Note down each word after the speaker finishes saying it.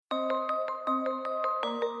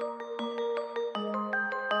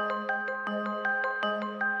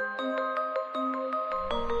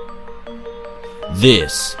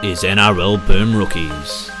This is NRL Boom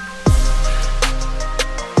Rookies.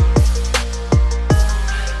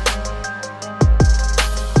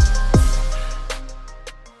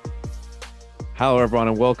 Hello, everyone,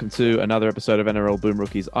 and welcome to another episode of NRL Boom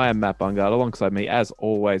Rookies. I am Matt Bungard. Alongside me, as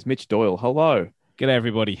always, Mitch Doyle. Hello. G'day,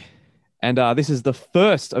 everybody. And this is the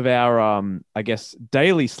first of our,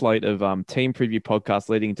 daily slate of team preview podcasts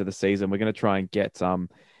leading into the season. We're going to try and get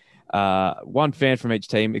one fan from each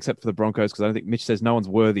team, except for the Broncos, because I don't think Mitch says no one's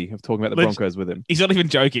worthy of talking about the Broncos with him. He's not even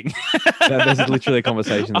joking. There's literally a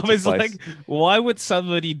conversation. I was like, why would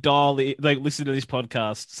somebody listen to this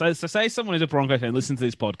podcast? So say someone who's a Broncos fan listen to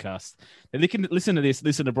this podcast. They can listen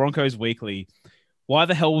to Broncos Weekly. Why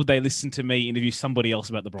the hell would they listen to me interview somebody else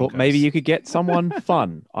about the Broncos? But maybe you could get someone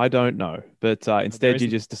fun. I don't know. But instead, you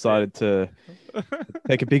just decided to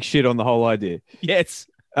take a big shit on the whole idea. Yes.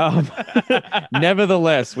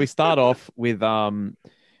 Nevertheless, we're starting off with a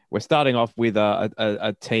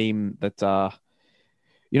team that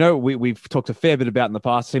we've talked a fair bit about in the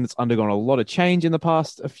past. A team that's undergone a lot of change in the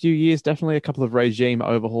past a few years, definitely a couple of regime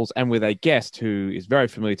overhauls, and with a guest who is very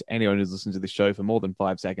familiar to anyone who's listened to this show for more than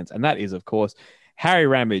 5 seconds, and that is, of course, Harry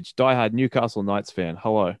Ramage, diehard Newcastle Knights fan.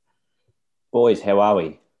 Hello. Boys, how are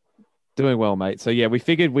we? Doing well, mate. So, yeah, we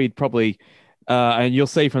figured we'd probably... and you'll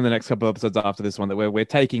see from the next couple of episodes after this one that we're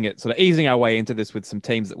taking it, sort of easing our way into this with some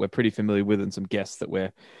teams that we're pretty familiar with and some guests that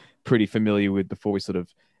we're pretty familiar with before we sort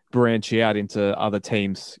of branch out into other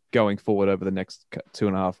teams going forward over the next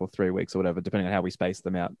 2.5 or 3 weeks or whatever, depending on how we space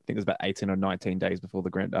them out. I think there's about 18 or 19 days before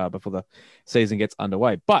the season gets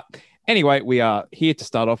underway. But anyway, we are here to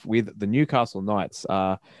start off with the Newcastle Knights.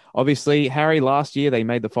 Obviously, Harry, last year they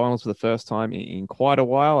made the finals for the first time in quite a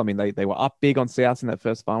while. I mean, they were up big on South in that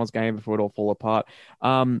first finals game before it all fell apart.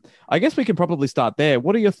 I guess we can probably start there.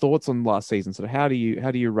 What are your thoughts on last season? Sort of how do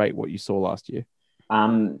you rate what you saw last year?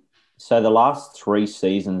 So the last 3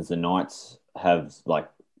 seasons, the Knights have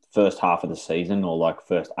first half of the season or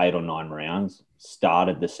first 8 or 9 rounds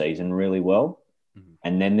started the season really well. Mm-hmm.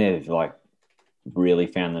 And then they've really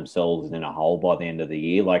found themselves in a hole by the end of the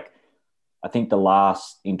year. I think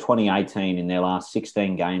in 2018, in their last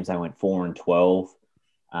 16 games, they went 4-12.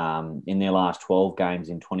 In their last 12 games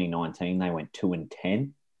in 2019, they went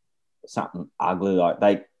 2-10. Something ugly.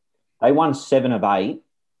 They won 7 of 8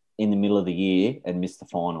 in the middle of the year and missed the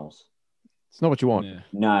finals. It's not what you want. Yeah.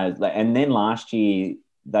 No. And then last year,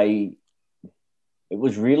 it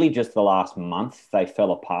was really just the last month they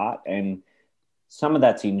fell apart. And some of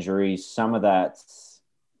that's injuries. Some of that's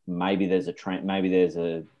maybe there's a trend. Maybe there's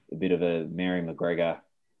a bit of a Mary McGregor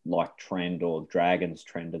trend or Dragons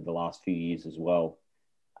trend of the last few years as well.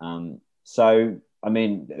 So, I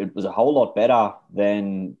mean, it was a whole lot better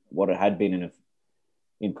than what it had been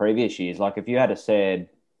in previous years. If you had said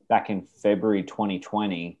back in February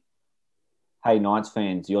 2020, hey, Knights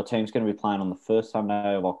fans, your team's going to be playing on the first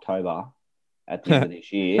Sunday of October at the end of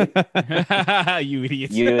this year. You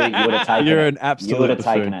idiots. You would have taken You're it. an absolute You would have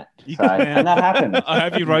taken it. So, and that happened. I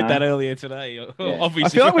hope you wrote that earlier today. Yeah. Obviously. I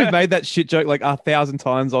feel like we've made that shit joke 1,000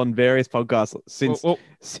 times on various podcasts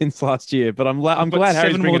since last year, but I'm glad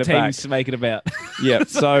Harry's bringing it back. 7 more teams to make it about. Yeah.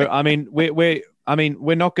 So I mean, we're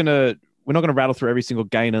not gonna rattle through every single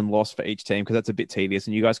gain and loss for each team because that's a bit tedious,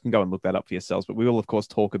 and you guys can go and look that up for yourselves. But we will, of course,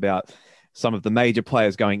 talk about some of the major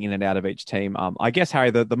players going in and out of each team. I guess,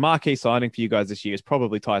 Harry, the marquee signing for you guys this year is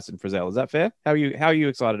probably Tyson Frizell. Is that fair? How are you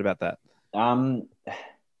excited about that? I'm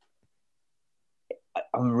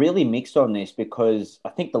really mixed on this because I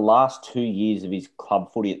think the last 2 years of his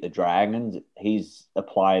club footy at the Dragons, he's a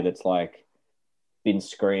player that's been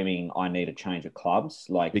screaming, I need a change of clubs.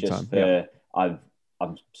 I'm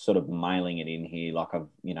sort of mailing it in here.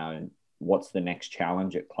 What's the next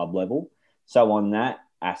challenge at club level? So on that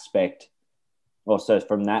aspect,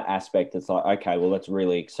 from that aspect, it's okay, well, that's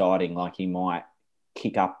really exciting. He might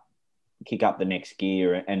kick up the next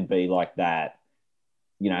gear and be that,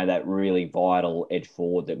 that really vital edge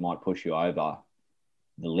forward that might push you over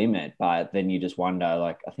the limit. But then you just wonder,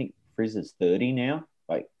 I think Frizz is 30 now.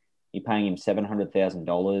 You're paying him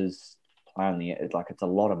 $700,000 playing the it's a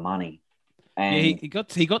lot of money. And he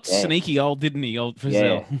got sneaky old, didn't he, old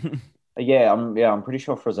Frizzell? Yeah. I'm pretty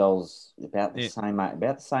sure Frizzell's about the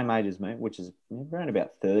same age as me, which is around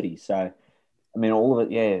about 30. So, I mean, all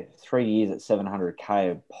of it, 3 years at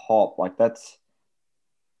 $700K a pop, that's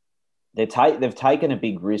they've taken a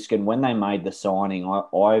big risk. And when they made the signing,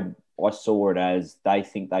 I saw it as they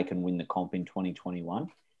think they can win the comp in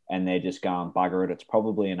 2021, and they're just going, bugger it. It's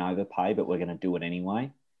probably an overpay, but we're going to do it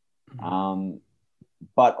anyway. Mm-hmm.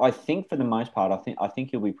 But I think for the most part, I think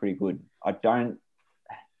he'll be pretty good.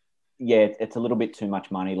 It's a little bit too much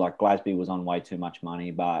money. Glasby was on way too much money,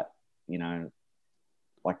 but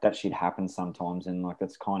like that shit happens sometimes, and like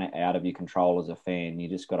that's kind of out of your control as a fan. You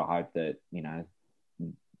just got to hope that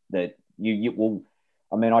that you will.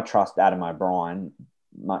 I mean, I trust Adam O'Brien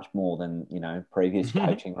much more than previous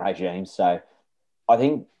coaching regimes. So I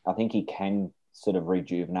think he can sort of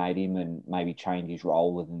rejuvenate him and maybe change his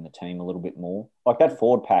role within the team a little bit more. Like that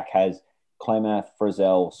forward pack has Clemmer,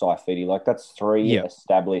 Frizzell, Saifiti. Like that's three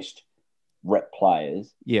established rep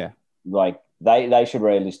players. Yeah. Like they should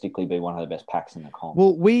realistically be one of the best packs in the comp.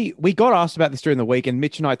 Well, we got asked about this during the week, and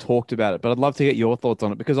Mitch and I talked about it, but I'd love to get your thoughts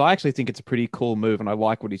on it because I actually think it's a pretty cool move and I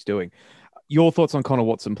like what he's doing. Your thoughts on Connor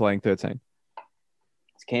Watson playing 13?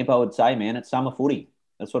 It's camp, I would say, man. It's summer footy.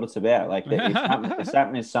 That's what it's about. Like if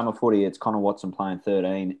something is summer footy, it's Connor Watson playing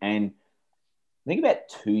 13. And I think about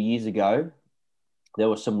 2 years ago, there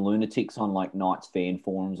were some lunatics on like Knights fan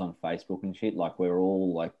forums on Facebook and shit. Like we're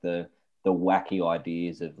all like the wacky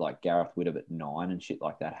ideas of like Gareth Widdop at 9 and shit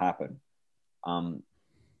like that happen.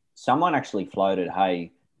 Someone actually floated,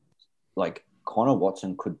 hey, like Connor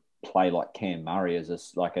Watson could play like Cam Murray as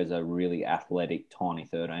a really athletic tiny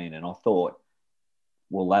 13. And I thought,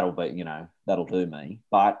 well, that'll do me.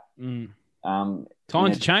 But times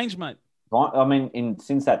have changed, mate. I mean,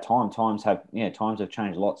 since that time, times have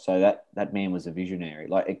changed a lot. So that man was a visionary.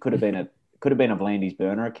 Like it could have been a Vlandis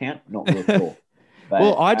burner account, not real sure. But,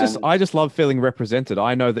 well, I just love feeling represented.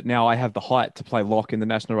 I know that now I have the height to play lock in the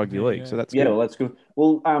National Rugby League, so that's good. Well, that's good.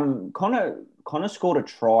 Well, Connor scored a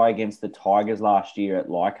try against the Tigers last year at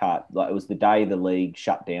Leichhardt. Like it was the day the league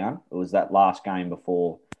shut down. It was that last game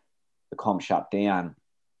before the comp shut down,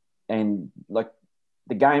 and like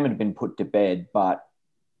the game had been put to bed, but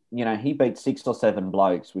he beat 6 or 7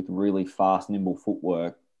 blokes with really fast, nimble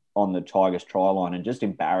footwork on the Tigers try line and just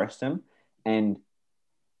embarrassed them. And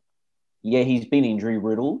yeah, he's been injury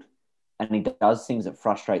riddled and he does things that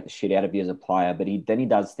frustrate the shit out of you as a player, but then he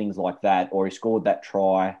does things like that, or he scored that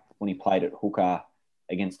try when he played at hooker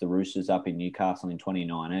against the Roosters up in Newcastle in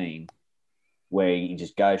 2019, where he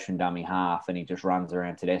just goes from dummy half and he just runs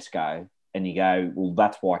around Tedesco, and you go, well,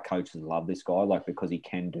 that's why coaches love this guy, like because he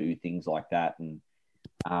can do things like that. And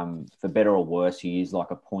for better or worse, he is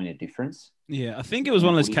like a point of difference. Yeah, I think it was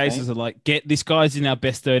one of those cases of like, get this guy's in our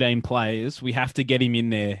best 13 players. We have to get him in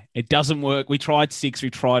there. It doesn't work. We tried 6, we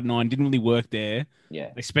tried 9, didn't really work there.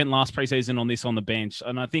 Yeah. They spent last preseason on the bench.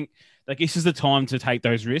 And I think like this is the time to take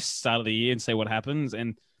those risks start of the year and see what happens.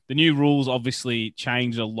 And the new rules obviously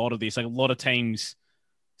changed a lot of this. Like a lot of teams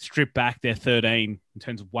strip back their 13 in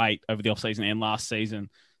terms of weight over the offseason and last season.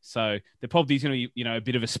 So there probably is going to be, a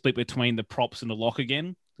bit of a split between the props and the lock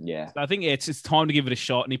again. Yeah. So I think it's time to give it a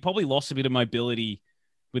shot. And he probably lost a bit of mobility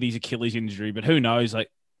with his Achilles injury, but who knows? Like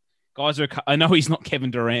I know he's not Kevin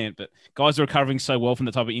Durant, but guys are recovering so well from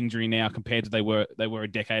the type of injury now compared to they were a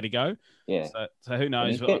decade ago. Yeah. So who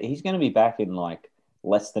knows? He's going to be back in like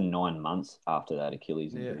less than 9 months after that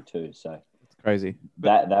Achilles injury too. So it's crazy.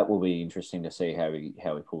 That will be interesting to see how he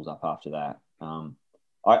pulls up after that.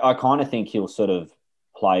 I kind of think he'll sort of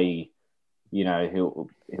play,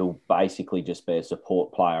 he'll basically just be a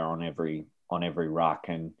support player on every ruck,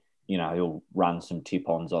 and he'll run some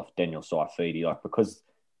tip-ons off Daniel Saifiti, like because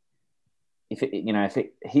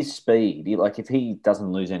his speed, if he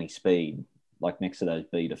doesn't lose any speed, like next to those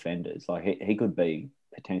B defenders, like he could be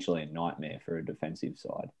potentially a nightmare for a defensive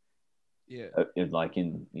side. Yeah, like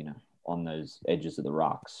on those edges of the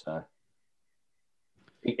rucks. So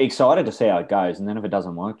excited to see how it goes, and then if it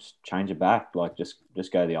doesn't work, just change it back. Like just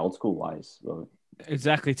go the old school ways.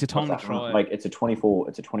 Exactly, it's a time to try. Like it's a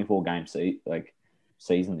 24 game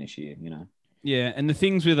season this year. Yeah, and the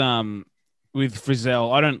things with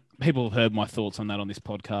Frizzell, people have heard my thoughts on that on this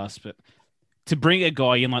podcast, but to bring a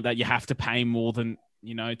guy in like that, you have to pay more than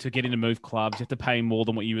to get into move clubs. You have to pay more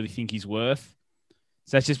than what you really think he's worth.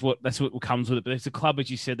 So that's what comes with it. But it's a club,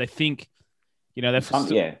 as you said, they think. They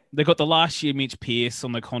got the last year Mitch Pearce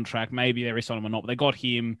on the contract. Maybe they re-signed him or not, but they got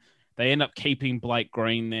him. They end up keeping Blake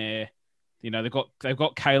Green there. They've got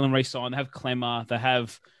Kalen re-signed. They have Clemmer. They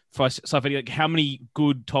have like how many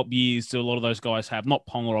good top years do a lot of those guys have? Not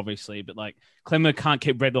Ponga, obviously, but like Clemmer can't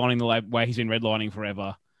keep redlining the way he's been redlining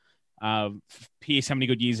forever. Pearce, how many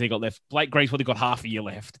good years he got left? Blake Green's probably got half a year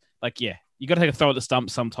left. Like, yeah, you got to take a throw at the stump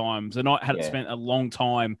sometimes. And I had spent a long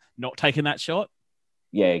time not taking that shot.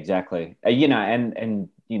 Yeah, exactly. And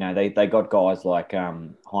they got guys like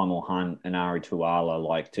Hymel Hunt and Ari Tuala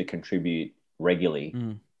like to contribute regularly,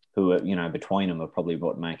 who are between them are probably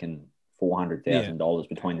making $400,000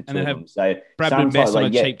 between the two of them. So Bradman Best on a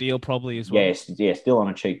cheap deal probably as well. Yeah, still on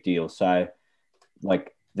a cheap deal. So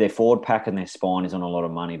like their forward pack and their spine is on a lot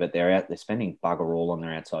of money, but they're spending bugger all on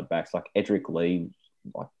their outside backs. Like Edric Lee,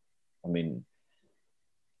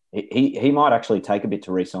 he might actually take a bit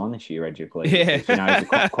to re-sign this year, Edric Lee. Yeah. Because, he's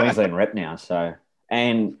a Queensland rep now. So,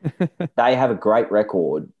 and they have a great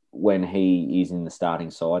record when he is in the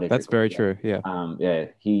starting side. That's very true. Yeah.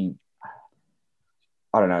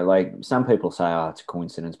 I don't know. Like some people say, it's a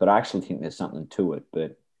coincidence, but I actually think there's something to it.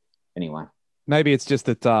 But anyway. Maybe it's just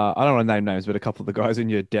that I don't want to name names, but a couple of the guys in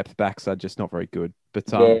your depth backs are just not very good.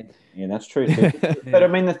 But yeah, that's true too. But I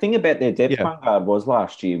mean, the thing about their depth point guard was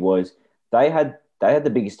last year was they had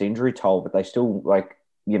the biggest injury toll, but they still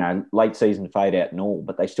late season fade out and all,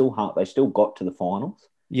 but they still got to the finals.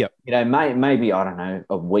 Yep. Maybe I don't know,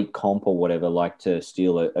 a weak comp or whatever, like to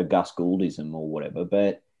steal a Gus Gouldism or whatever,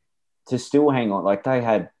 but to still hang on, like they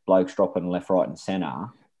had blokes dropping left, right, and centre.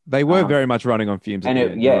 They were very much running on fumes. And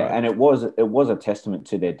it was a testament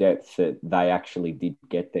to their depth that they actually did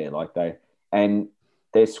get there. And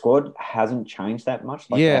their squad hasn't changed that much.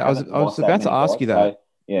 I was about to ask you that. So,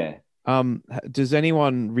 yeah. Does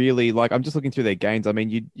anyone really I'm just looking through their games. I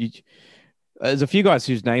mean, there's a few guys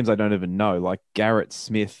whose names I don't even know, like Garrett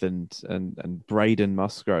Smith and Braden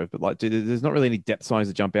Musgrove, but there's not really any depth signs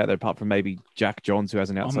that jump out there apart from maybe Jack Johns, who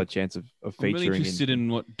has an outside chance of featuring. I'm really interested in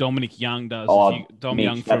what Dominic Young does.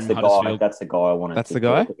 Young from Huddersfield. That's the guy I wanted. That's the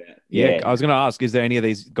guy. Yeah, I was going to ask: is there any of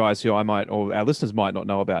these guys who I might, or our listeners might not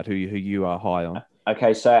know about, who you are high on?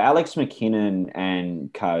 Okay, so Alex McKinnon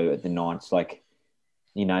and co at the Knights, the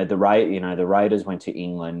Raiders went to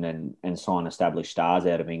England and signed established stars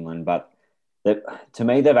out of England, but to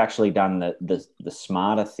me, they've actually done the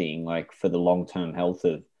smarter thing, for the long-term health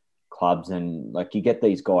of clubs. And you get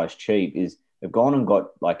these guys cheap is they've gone and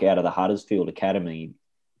got out of the Huddersfield Academy,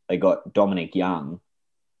 they got Dominic Young,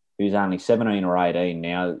 who's only 17 or 18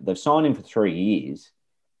 now. They've signed him for 3 years,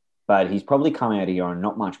 but he's probably come out here on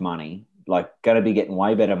not much money, going to be getting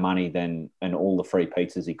way better money than all the free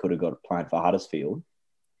pizzas he could have got playing for Huddersfield.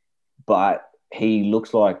 But he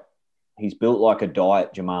looks like he's built like a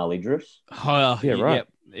diet Jamal Idris. Oh, yeah, right.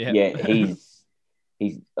 Yep. Yeah,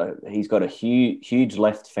 he's got a huge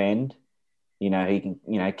left fend. He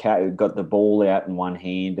can got the ball out in one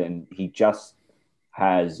hand, and he just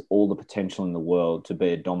has all the potential in the world to be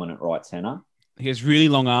a dominant right center. He has really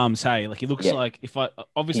long arms. Hey, he looks like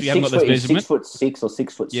obviously haven't got those measurements. 6'6" or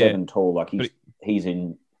 6'7" tall. He's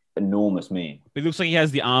an enormous man. It looks like he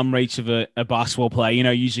has the arm reach of a basketball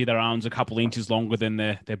player. Usually their arms are a couple inches longer than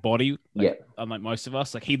their body. Unlike most of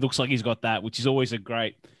us, he looks like he's got that, which is always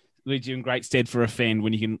leads you in great stead for a fan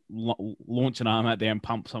when you can launch an arm out there and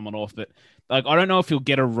pump someone off. But I don't know if he'll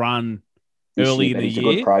get a run early in the year. He's a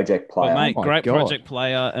good project player. But, mate, project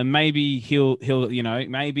player, and maybe he'll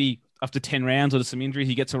maybe after 10 rounds or there's some injuries,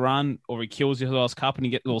 he gets a run, or he kills the last cup and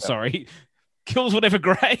he gets. Kills whatever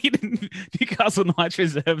grade Newcastle Knights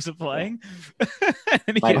reserves are playing.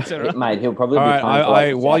 And he gets it right. Mate, he'll probably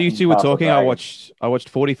be while you two were talking, I watched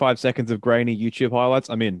 45 seconds of grainy YouTube highlights.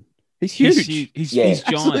 I'm in. He's huge. He's giant.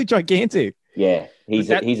 Absolutely gigantic. Yeah,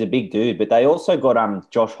 he's a big dude. But they also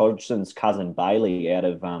got Josh Hodgson's cousin Bailey out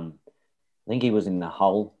of I think he was in the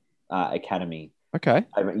Hull Academy. Okay.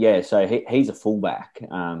 Yeah, so he's a fullback.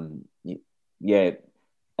 Yeah.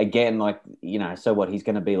 Again, so what, he's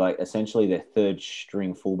going to be essentially their third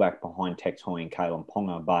string fullback behind Tex Hoy and Kalen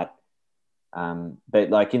Ponga, but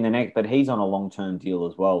in the next, but he's on a long-term deal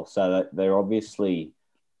as well. So that they're obviously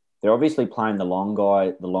playing the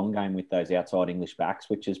long game with those outside English backs,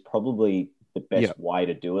 which is probably the best way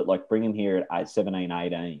to do it. Bring him here at 17,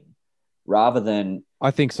 18, rather than. I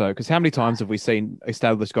think so, because how many times have we seen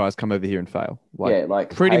established guys come over here and fail?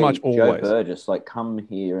 Pretty much always. Joe Burgess, come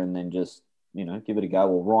here and then just. Give it a go.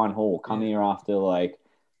 Or Ryan Hall, come here after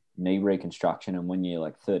knee reconstruction and when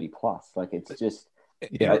you're 30 plus. It's just,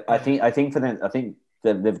 I think for them, I think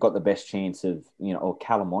that they've got the best chance of, or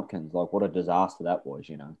Callum Watkins, what a disaster that was,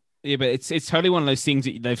 Yeah, but it's totally one of those things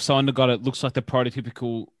that they've signed a guy that looks like the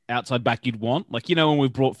prototypical outside back you'd want. When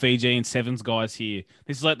we've brought Fiji and Sevens guys here,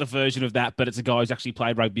 this is the version of that, but it's a guy who's actually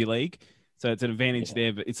played rugby league. So it's an advantage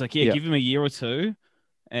there. But it's give him a year or two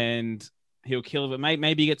and he'll kill it. But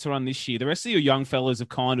maybe he gets to run this year. The rest of your young fellas have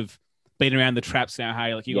kind of been around the traps now.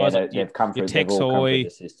 Hey, you guys, they've come through the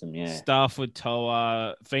system. Yeah, Stafford,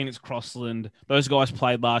 Toa, Phoenix Crossland. Those guys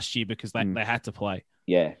played last year because they had to play.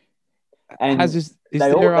 Yeah, and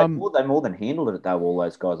they more than handled it though. All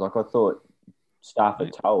those guys. I thought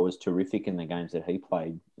Stafford Toa was terrific in the games that he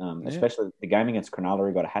played, especially the game against Cronulla.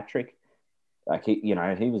 He got a hat trick. He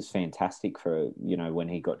was fantastic for when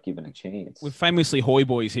he got given a chance. We're famously Hoy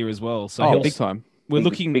boys here as well, so big time. We're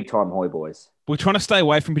looking big time Hoy boys. We're trying to stay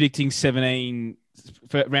away from predicting 17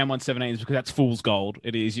 for round 1 17s because that's fool's gold.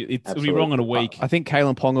 It is. It'll be wrong in a week. I think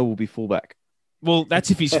Kalen Ponga will be fullback. Well, that's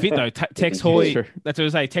if he's fit though. Tex he's Hoy. fit. That's what I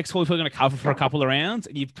say. Tex Hoy's probably going to cover for a couple of rounds,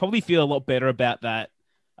 and you probably feel a lot better about that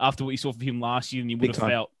after what you saw from him last year than you would Big have time.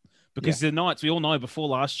 felt. Because the Knights, we all know before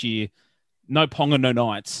last year, no Ponga, no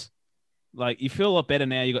Knights. Like you feel a lot better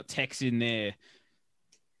now. You got Tex in there.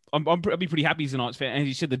 I'll be pretty happy as a Knights fan. And as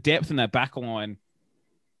you said, the depth in that back line.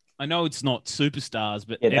 I know it's not superstars,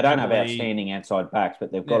 but Yeah, they don't have Everly- outstanding outside backs,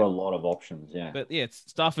 but they've got a lot of options. Yeah. But yeah,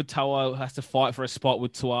 Stafford Toa has to fight for a spot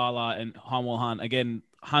with Tuala and Harmwell Hunt. Again,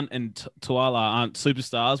 Hunt and Tuala aren't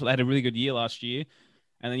superstars, but they had a really good year last year.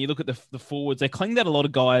 And then you look at the forwards, they claimed out a lot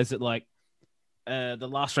of guys that like the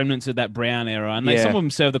last remnants of that Brown era. And some of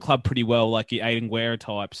them serve the club pretty well, like your Aiden Guerra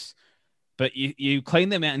types. But you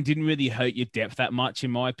cleaned them out and didn't really hurt your depth that much, in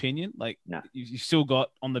my opinion. Like, No. you still got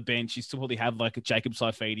on the bench, you still probably have like a Jacob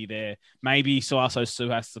Saifidi there. Maybe Suaso Su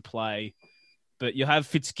has to play. But you have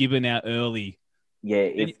Fitzgibbon out early. Yeah,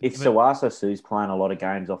 if Sawasa Su's playing a lot of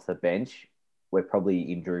games off the bench, we're probably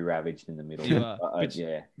injury ravaged in the middle. You are.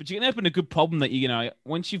 Yeah. But you can open a good problem that,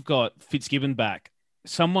 once you've got Fitzgibbon back,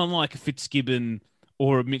 someone like a Fitzgibbon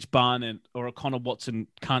or a Mitch Barnett or a Connor Watson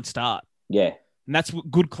can't start. Yeah. And that's what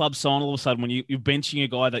good club sign all of a sudden when you're benching a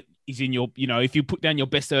guy that is in your, if you put down your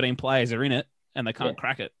best 13 players, they're in it and they can't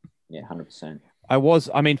crack it. Yeah, 100%.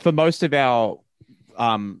 For most of our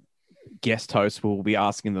guest hosts, we'll be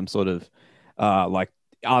asking them sort of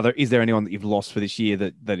is there anyone that you've lost for this year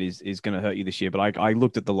that is going to hurt you this year? But I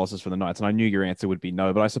looked at the losses for the Knights and I knew your answer would be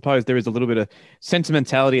no. But I suppose there is a little bit of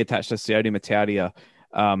sentimentality attached to Sione Matautia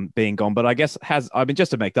being gone. But I guess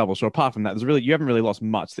just to make double sure, apart from that, you haven't really lost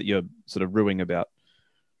much that you're sort of ruing about.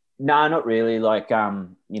 No, not really. Like,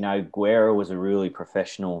 Guerra was a really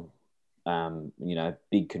professional,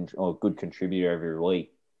 good contributor every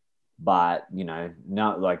week. But, no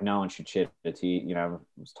one should shed a tear. It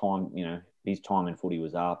was time, his time in footy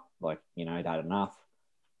was up. Like, he'd had enough.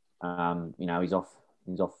 He's off,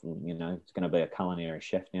 he's going to be a culinary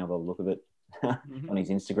chef now by the look of it on his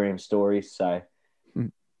Instagram stories. So,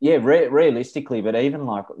 yeah, realistically, but even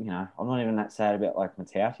like, I'm not even that sad about like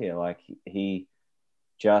Matautia. Like he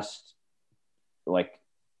just like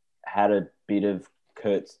had a bit of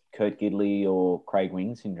Kurt Gidley or Craig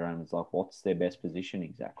Wing syndrome. It's like, what's their best position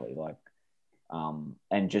exactly? Like,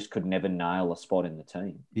 and just could never nail a spot in the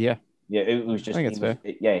team. Yeah. Yeah, it was just. I think it's fair.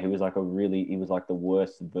 He was like the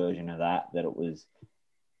worst version of that. That it was.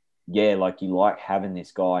 Yeah, like you like having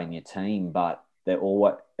this guy in your team, but it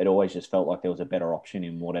always just felt like there was a better option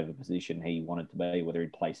in whatever position he wanted to be, whether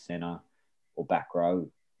he'd play center or back row.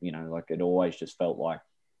 Like it always just felt like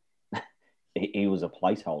he was a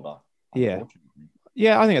placeholder. Yeah.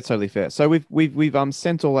 Yeah, I think it's totally fair. So we've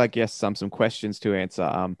sent all our guests some questions to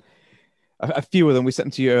answer. A few of them we sent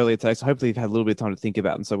them to you earlier today, so hopefully you've had a little bit of time to think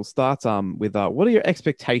about them. So we'll start with what are your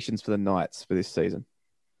expectations for the Knights for this season?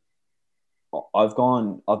 I've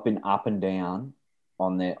been up and down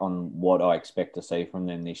on what I expect to see from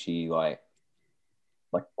them this year, like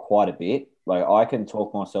quite a bit. Like I can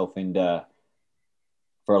talk myself into,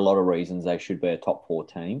 for a lot of reasons, they should be a top 4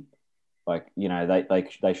 team. Like,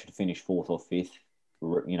 they should finish 4th or 5th,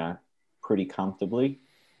 pretty comfortably.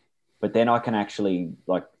 But then I can actually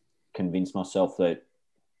like convince myself that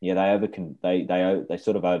they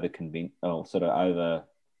sort of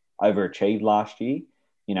overachieved last year.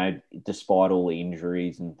 Despite all the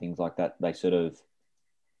injuries and things like that, they sort of,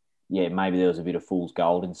 maybe there was a bit of fool's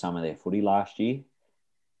gold in some of their footy last year.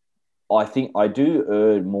 I think I do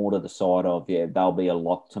err more to the side of, they'll be a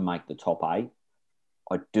lock to make the top 8.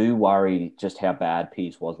 I do worry just how bad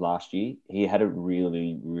Pearce was last year. He had a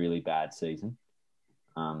really, really bad season.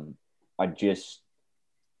 And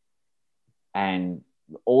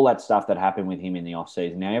all that stuff that happened with him in the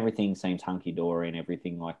off-season, now everything seems hunky-dory and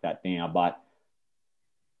everything like that now, but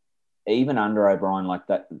even under O'Brien, like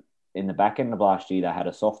that, in the back end of last year, they had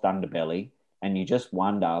a soft underbelly, and you just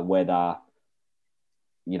wonder whether,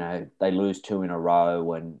 they lose 2 in a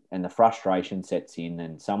row and the frustration sets in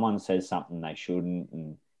and someone says something they shouldn't.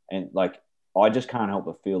 And like, I just can't help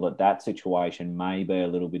but feel that situation may be a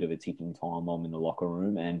little bit of a ticking time bomb in the locker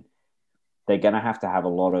room, and they're going to have a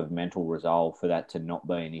lot of mental resolve for that to not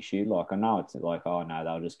be an issue. Like, I know it's like, oh no,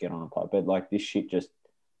 they'll just get on and play, but like this shit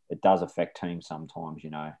it does affect teams sometimes,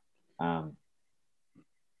 And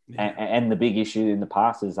the big issue in the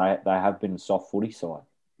past is they have been a soft footy side.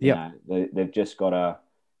 They've just got to,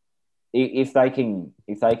 if they can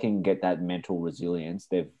get that mental resilience,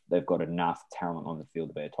 they've got enough talent on the field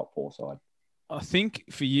to be a top 4 side. I think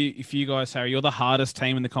for you guys, Harry, you're the hardest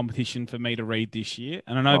team in the competition for me to read this year.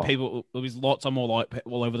 And I know people, there's lots I'm all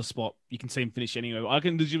over the spot. You can see them finish anywhere. I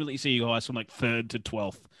can legitimately see you guys from like 3rd to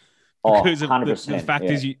 12th. Oh, because of the 100%, fact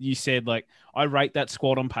yeah. is you said, like, I rate that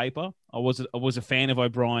squad on paper. I was a fan of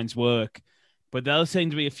O'Brien's work, but there seem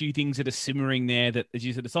to be a few things that are simmering there that, as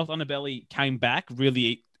you said, the soft underbelly came back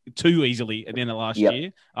really too easily at the end of last Yep.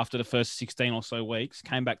 year after the first 16 or so weeks,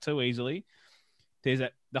 came back too easily. There's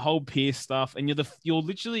the whole Pierce stuff, and you're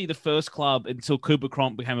literally the first club until Cooper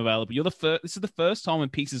Cronk became available. You're the first. This is the first time in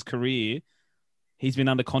Pierce's career he's been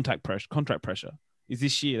under contract pressure. Is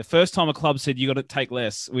this year the first time a club said you got to take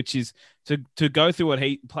less, which is to go through what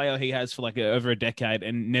player he has for like over a decade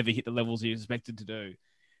and never hit the levels he was expected to do.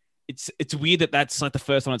 It's weird that that's like the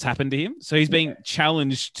first time it's happened to him. So he's being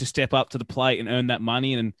challenged to step up to the plate and earn that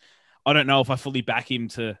money. And I don't know if I fully back him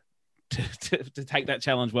to take that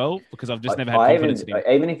challenge well, because I've just never had confidence in him.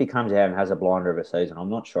 Even if he comes out and has a blinder of a season, I'm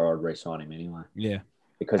not sure I'd re-sign him anyway. Yeah.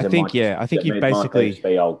 Because I think you've basically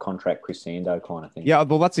be old contract Chris Sando kind of thing. Yeah,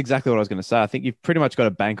 well, that's exactly what I was going to say. I think you've pretty much got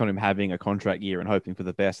to bank on him having a contract year and hoping for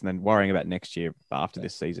the best, and then worrying about next year after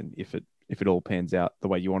this season if it all pans out the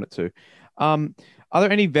way you want it to. Are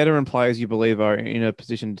there any veteran players you believe are in a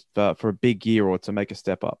position for a big year or to make a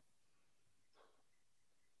step up?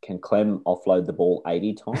 Can Clem offload the ball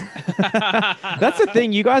 80 times? That's the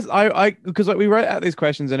thing, you guys. Because we wrote out these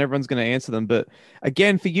questions and everyone's going to answer them, but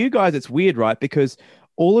again, for you guys, it's weird, right? Because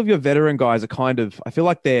all of your veteran guys are kind of, I feel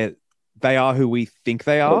like they are who we think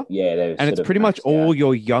they are. Yeah, and it's pretty much all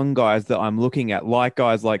your young guys that I'm looking at, like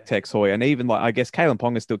guys like Tex Hoy, and even like I guess Kalen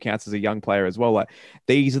Ponga still counts as a young player as well. Like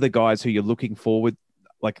these are the guys who you're looking forward,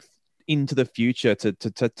 like into the future to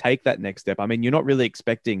take that next step. I mean, you're not really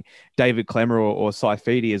expecting David Klemmer or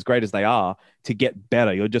Saifidi, as great as they are, to get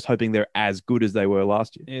better. You're just hoping they're as good as they were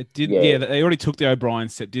last year. Yeah, they already took the O'Brien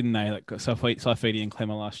step, didn't they? Like Saifidi and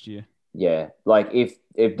Klemmer last year. Yeah, like if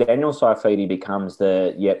Daniel Saifidi becomes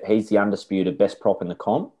he's the undisputed best prop in the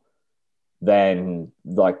comp, then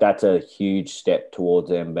like that's a huge step towards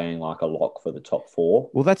them being like a lock for the top four.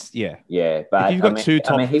 Well, that's yeah. But if you've got two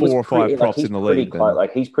top 4 or 5 props in the league,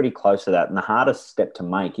 like he's pretty close to that. And the hardest step to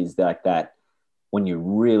make is like that when you're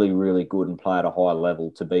really, really good and play at a high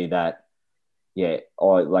level to be that. Yeah,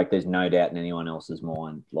 there's no doubt in anyone else's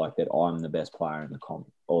mind like that I'm the best player in the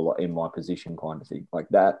comp or like in my position kind of thing. Like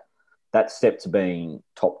that step to being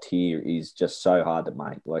top tier is just so hard to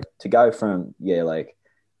make. Like to go from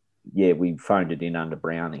we phoned it in under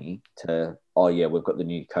Brownie to we've got the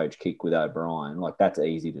new coach kick with O'Brien. Like that's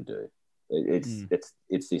easy to do.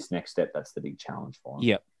 It's this next step that's the big challenge for him.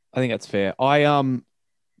 Yeah, I think that's fair. I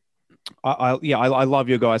love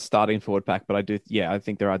your guys' starting forward pack, but I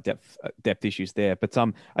think there are depth issues there. But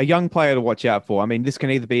a young player to watch out for. I mean, this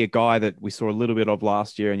can either be a guy that we saw a little bit of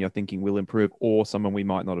last year and you're thinking will improve, or someone we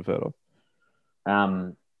might not have heard of.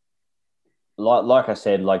 Like I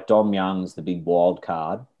said, like Dom Young's the big wild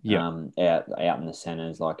card. Yeah. Out in the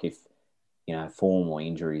centres, like if form or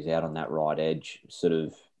injuries out on that right edge, sort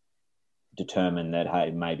of determine that hey,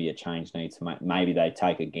 maybe a change needs to make. Maybe they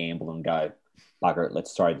take a gamble and go, bugger it,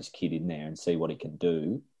 let's throw this kid in there and see what he can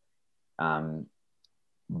do.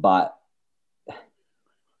 But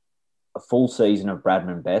a full season of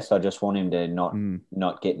Bradman Best, I just want him to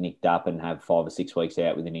not get nicked up and have 5 or 6 weeks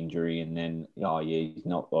out with an injury, and then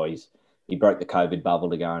he broke the COVID bubble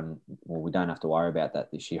to go and we don't have to worry about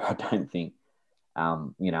that this year. I don't think,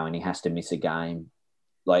 and he has to miss a game.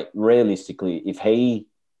 Like realistically, if he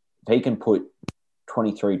can put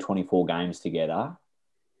 23, 24 games together,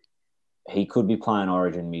 he could be playing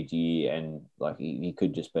Origin mid-year, and like he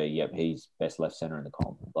could just be, he's best left centre in the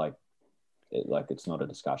comp. It's not a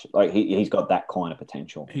discussion. Like he's got that kind of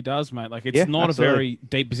potential. He does, mate. Like it's not absolutely. a very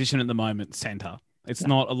deep position at the moment, centre. It's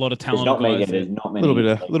not a lot of talent. There's not many.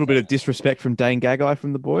 A little bit of disrespect from Dane Gagai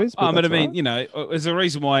from the boys. But I mean, there's a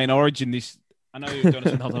reason why in Origin this. I know you're going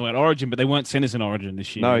to talk about Origin, but they weren't centres in Origin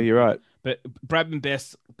this year. No, you're right. But Bradman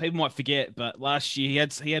Best, people might forget, but last year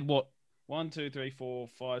he had what? 1, 2, 3, 4,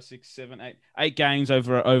 5, 6, 7, 8 games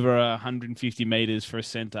over 150 meters for a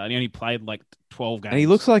centre, and he only played like 12 games. And he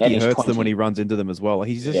looks like he hurts 20. them when he runs into them as well.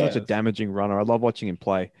 He's just such a damaging runner. I love watching him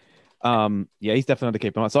play. He's definitely to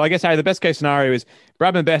keep an eye on. So I guess the best case scenario is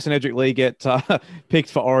Bradman Best and Edric Lee get picked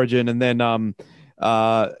for Origin, and then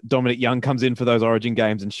Dominic Young comes in for those Origin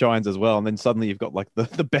games and shines as well, and then suddenly you've got like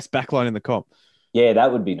the best backline in the comp. Yeah,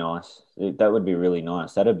 that would be nice. That would be really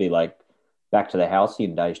nice. That'd be like back to the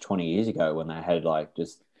halcyon days 20 years ago when they had like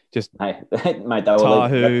just hey, mate, they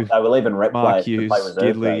were leaving rep Mark players Hughes, to play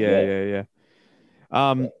reserve. Gidley, yeah.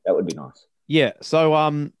 That would be nice. Yeah.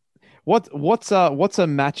 So what's a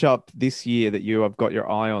matchup this year that you have got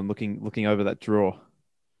your eye on looking over that draw?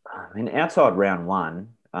 I mean, outside round one,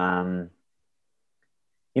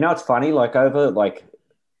 it's funny. Like over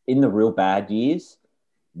in the real bad years,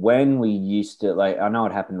 when we used to, like, I know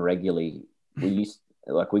it happened regularly. We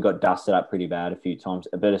got dusted up pretty bad a few times,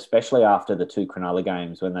 but especially after the two Cronulla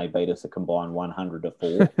games when they beat us a combined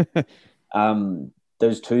 100-4.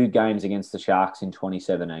 Those two games against the Sharks in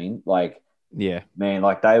 2017, like, Yeah. man,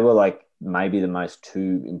 like they were like maybe the most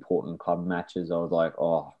two important club matches. I was like,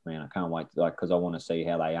 oh man, I can't wait, like, because I want to see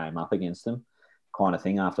how they aim up against them, kind of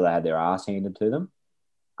thing. After they had their ass handed to them,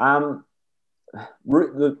 playing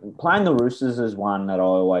the Roosters is one that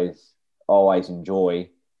I always enjoy,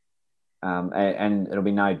 and it'll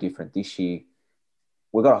be no different this year.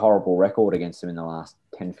 We've got a horrible record against them in the last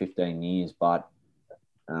 10, 15 years, but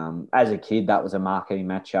as a kid, that was a marquee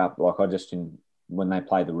matchup. Like, when they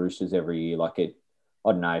play the Roosters every year, like, I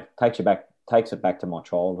don't know, takes it back to my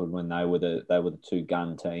childhood when they were the two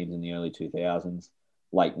gun teams in the early 2000s,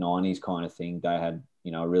 late 90s kind of thing. They had,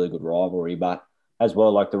 a really good rivalry, but as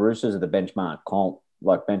well, like, the Roosters are the benchmark of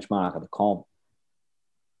the comp.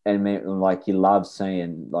 And like, you love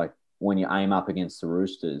seeing, like, when you aim up against the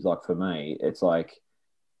Roosters, like, for me, it's like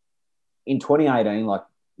in 2018, like,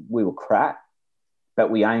 we were crap, but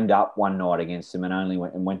we aimed up one night against them and only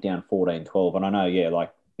went down 14-12. And I know,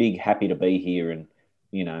 like, big happy to be here, and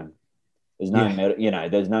there's no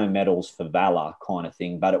there's no medals for valor kind of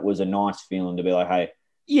thing, but it was a nice feeling to be like, hey,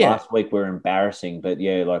 last week we were embarrassing, but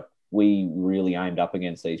like, we really aimed up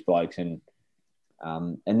against these blokes, and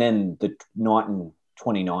then the night in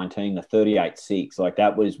 2019, the 38-6, like,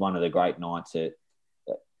 that was one of the great nights at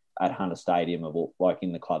Hunter Stadium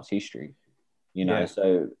in the club's history,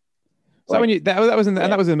 so. So when that was in the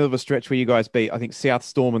middle of a stretch where you guys beat, I think, South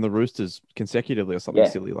Storm and the Roosters consecutively or something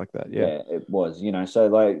silly like that. Yeah, it was. So,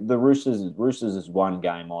 like, the Roosters is one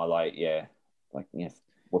game I like. We're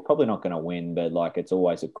probably not going to win, but, like, it's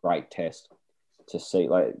always a great test to see,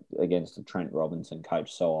 like, against the Trent Robinson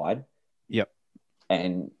coach side. Yep.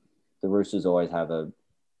 And the Roosters always have a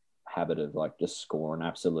habit of, like, just scoring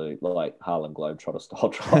absolute, like, Harlem Globetrotter style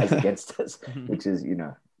tries against us, which is,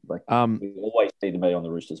 like, we always see them on the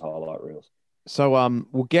Roosters highlight reels. So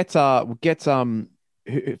we'll get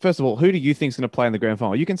first of all, who do you think is going to play in the grand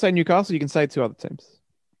final? You can say Newcastle, you can say two other teams.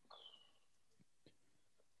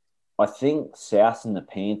 I think South and the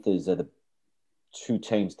Panthers are the two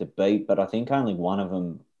teams to beat, but I think only one of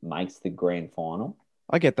them makes the grand final.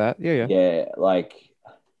 I get that. Yeah. Yeah, like,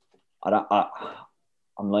 I'm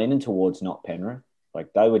leaning towards not Penrith.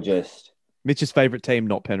 Like, they were just Mitch's favourite team,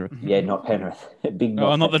 not Penrith. Yeah, not Penrith.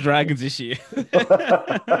 Not the Dragons this year.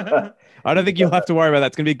 I don't think you'll have to worry about that.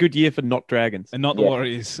 It's going to be a good year for not Dragons. And not the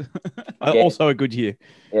Warriors. Also a good year.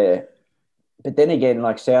 Yeah. But then again,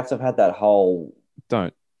 like, Souths have had that whole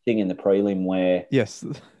thing in the prelim where... Yes.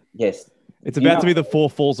 It's about to be the four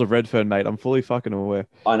falls of Redfern, mate. I'm fully fucking aware.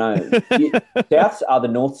 I know. Souths are the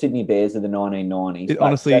North Sydney Bears of the 1990s. It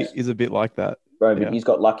honestly is a bit like that. Bro, but he's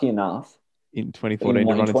got lucky enough in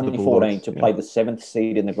 2014 to play the seventh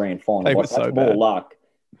seed in the grand final. That's more luck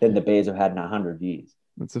than the Bears have had in 100 years.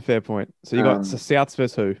 That's a fair point. So you got Souths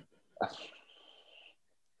versus who?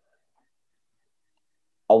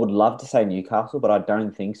 I would love to say Newcastle, but I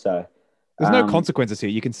don't think so. There's no consequences here.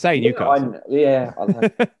 You can say Newcastle.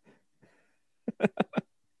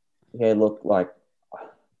 Look, like,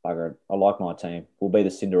 I like my team. We'll be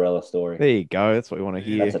the Cinderella story. There you go. That's what we want to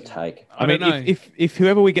hear. That's a take. I mean, if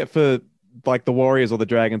whoever we get for, like, the Warriors or the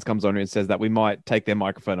Dragons comes on here and says that, we might take their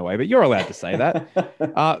microphone away, but you're allowed to say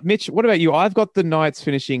that. Mitch, what about you? I've got the Knights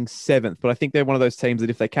finishing 7th, but I think they're one of those teams that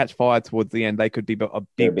if they catch fire towards the end, they could be a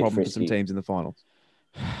big problem for some teams in the finals.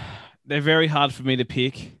 They're very hard for me to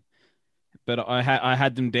pick, but I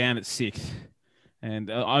had them down at 6th. And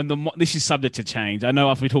this is subject to change. I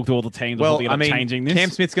know after we talk to all the teams, changing this.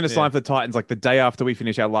 Cam Smith's going to sign for the Titans like the day after we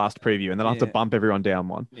finish our last preview, and then I'll have to bump everyone down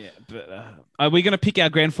one. Yeah, but are we going to pick our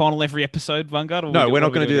grand final every episode, Vanguard? No, we're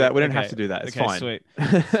not going to do that. We don't have to do that. It's fine. Sweet.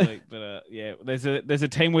 But there's a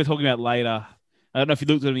team we're talking about later. I don't know if you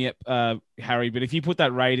looked at them yet, Harry, but if you put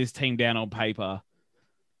that Raiders team down on paper,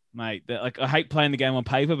 mate, I hate playing the game on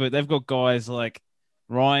paper, but they've got guys like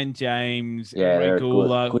Ryan James,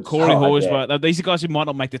 Regula, Corey Horsburgh. Yeah. These are guys who might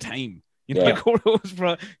not make the team. Corey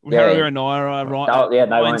Horsburgh, Harry Naira,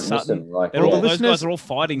 Ryan Sutton. Those guys are all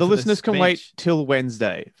fighting. The listeners can wait till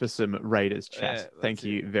Wednesday for some Raiders chat. Thank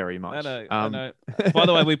you very much. I know. By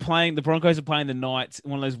the way, the Broncos are playing the Knights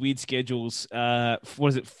in one of those weird schedules. What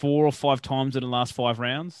is it, 4 or 5 times in the last 5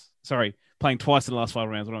 rounds? Sorry, playing twice in the last 5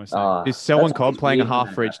 rounds. What am I saying? Is Selwyn Cobb playing a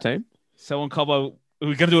half for each team? Selwyn Cobb...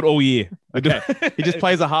 We're going to do it all year. Okay. He just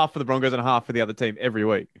plays a half for the Broncos and a half for the other team every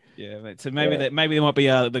week. Yeah, mate. So maybe there might be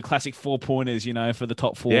the classic 4-pointers, for the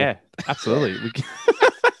top 4. Yeah, absolutely.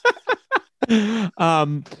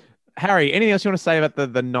 Harry, anything else you want to say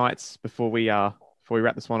about the Knights before we before we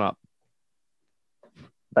wrap this one up?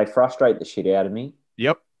 They frustrate the shit out of me.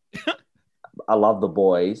 Yep. I love the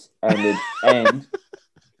boys, and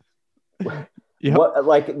Yep. what,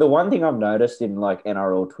 like, the one thing I've noticed in like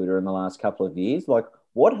NRL Twitter in the last couple of years, like,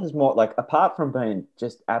 what has more, like, apart from being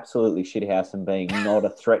just absolutely shithouse and being not a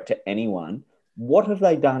threat to anyone, what have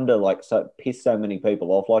they done to like piss so many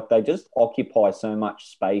people off? Like, they just occupy so much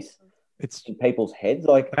space It's in people's heads.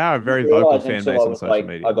 Like, they are a very I vocal realised fan until base I on was, social like,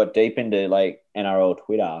 media. I got deep into like NRL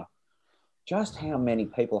Twitter, just how many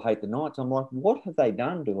people hate the Knights. I'm like, what have they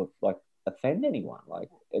done to like offend anyone? Like,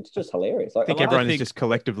 it's just hilarious. Like, I think like to everyone is think- just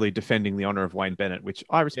collectively defending the honor of Wayne Bennett, which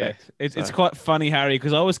I Yeah, respect. it's So- quite funny, Harry,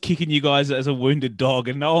 because I was kicking you guys as a wounded dog,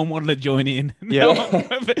 and no one wanted to join in. Yeah. No one-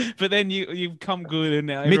 but then you've come good, and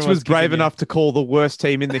now Mitch everyone's was brave kicking you. enough to call the worst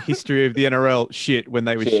team in the history of the NRL shit when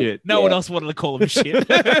they were Shit. shit. No one Yeah. else wanted to call them shit.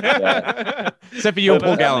 Except for you and But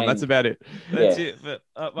Paul that Gallen. means- That's about it. That's Yeah. it. But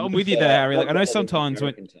I'm with you there, Harry. Like, I know sometimes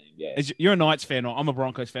when yeah. as you're a Knights fan, or I'm a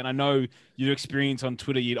Broncos fan, I know your experience on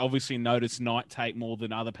Twitter, you'd obviously notice Knight take more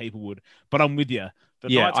than other people would. But I'm with you.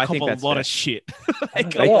 The Yeah, Knights I cop think a that's lot fair. of shit. They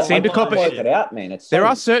Yeah, seem I to can't cop it. work it out, man. It's There so-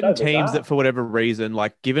 are certain so teams bizarre. that, for whatever reason,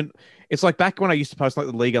 like given it's like back when I used to post like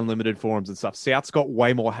the League Unlimited forums and stuff, South's got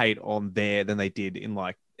way more hate on there than they did in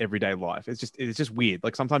like everyday life. It's just weird.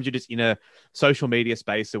 Like sometimes you're just in a social media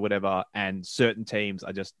space or whatever, and certain teams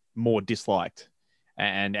are just more disliked.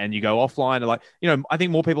 And you go offline and like, you know, I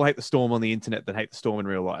think more people hate the Storm on the internet than hate the Storm in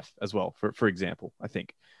real life as well, for example, I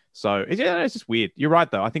think. So it's just weird. You're right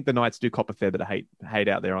though. I think the Knights do cop a fair bit of hate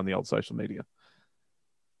out there on the old social media.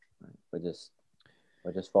 We're just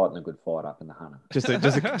fighting a good fight up in the Hunter, Just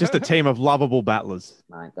a team of lovable battlers.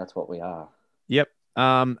 mate. That's what we are. Yep.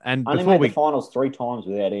 And Only before made we the finals 3 times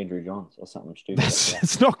without Andrew Johns or something stupid. That's, like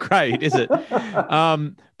it's not great, is it?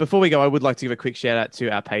 Before we go, I would like to give a quick shout out to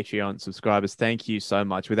our Patreon subscribers. Thank you so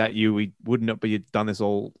much. Without you, we would not be done this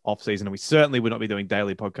all off season, and we certainly would not be doing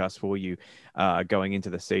daily podcasts for you going into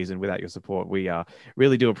the season without your support. We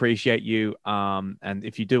really do appreciate you. And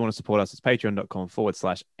if you do want to support us, it's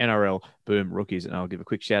patreon.com/NRL Boom Rookies. And I'll give a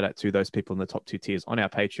quick shout out to those people in the top 2 tiers on our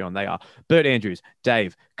Patreon. They are Bert Andrews,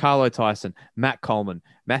 Dave, Carlo Tyson, Matt Coleman,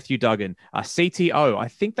 Matthew Duggan, CTO. I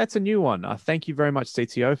think that's a new one. Thank you very much,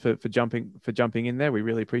 CTO, for jumping in there. We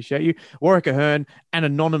really appreciate you. Warwick Ahern, an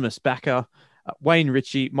anonymous backer, Wayne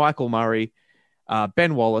Ritchie, Michael Murray,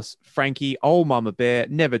 Ben Wallace, Frankie, Old Mama Bear,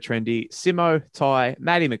 Never Trendy, Simo, Ty,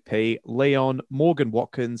 Maddie McPhee, Leon, Morgan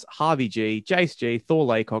Watkins, Harvey G, Jace G, Thor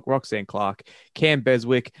Laycock, Roxanne Clark, Cam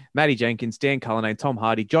Beswick, Maddie Jenkins, Dan Cullinane, Tom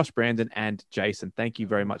Hardy, Josh Brandon, and Jason. Thank you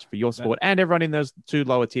very much for your support and everyone in those 2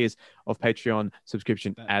 lower tiers of Patreon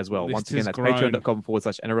subscription as well. List Once again, has that's grown.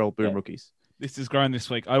 patreon.com/NRL Boom Rookies. This has grown this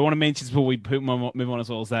week. I want to mention before we move on as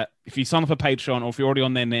well is that if you sign up for Patreon or if you're already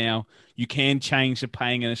on there now, you can change to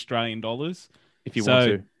paying in Australian dollars. If you So, want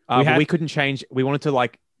to. But had- we couldn't change. We wanted to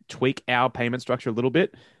like tweak our payment structure a little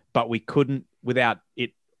bit, but we couldn't without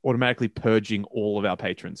it automatically purging all of our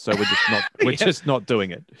patrons. So we're just not we're Yeah. just not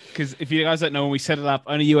doing it. Because if you guys don't know, when we set it up,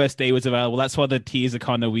 only USD was available. That's why the tiers are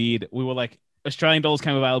kind of weird. We were like, Australian dollars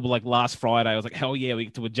came available like last Friday. I was like, hell yeah, we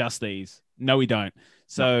get to adjust these. No, we don't.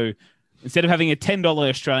 So instead of having a $10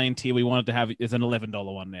 Australian tier, we wanted to have there's an $11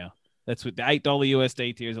 one now. That's what the $8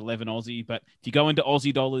 USD tier is 11 Aussie. But if you go into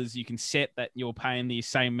Aussie dollars, you can set that you're paying the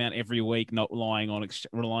same amount every week, not relying on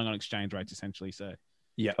exchange rates essentially. So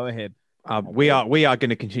Yeah. go ahead. We are going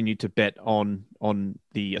to continue to bet on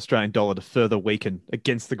the Australian dollar to further weaken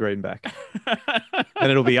against the greenback,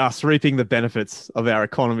 and it'll be us reaping the benefits of our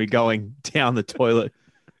economy going down the toilet.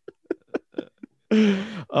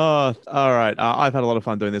 Oh, all right. I've had a lot of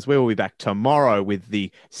fun doing this. We will be back tomorrow with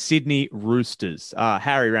the Sydney Roosters.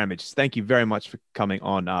 Harry Ramage, thank you very much for coming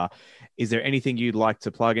on. Is there anything you'd like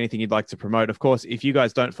to plug? Anything you'd like to promote? Of course, if you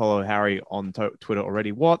guys don't follow Harry on Twitter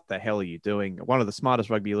already, what the hell are you doing? One of the smartest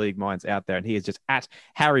rugby league minds out there, and he is just at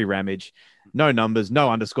Harry Ramage. No numbers,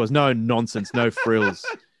 no underscores, no nonsense, no frills.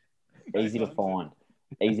 Easy to find,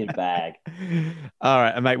 easy to bag. All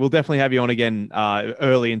right, mate. We'll definitely have you on again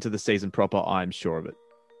early into the season proper. I'm sure of it.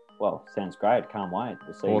 Well, sounds great. Can't wait.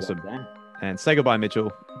 We'll see Awesome. you guys then. And say goodbye,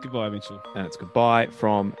 Mitchell. Goodbye, Mitchell. And it's goodbye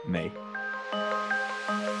from me.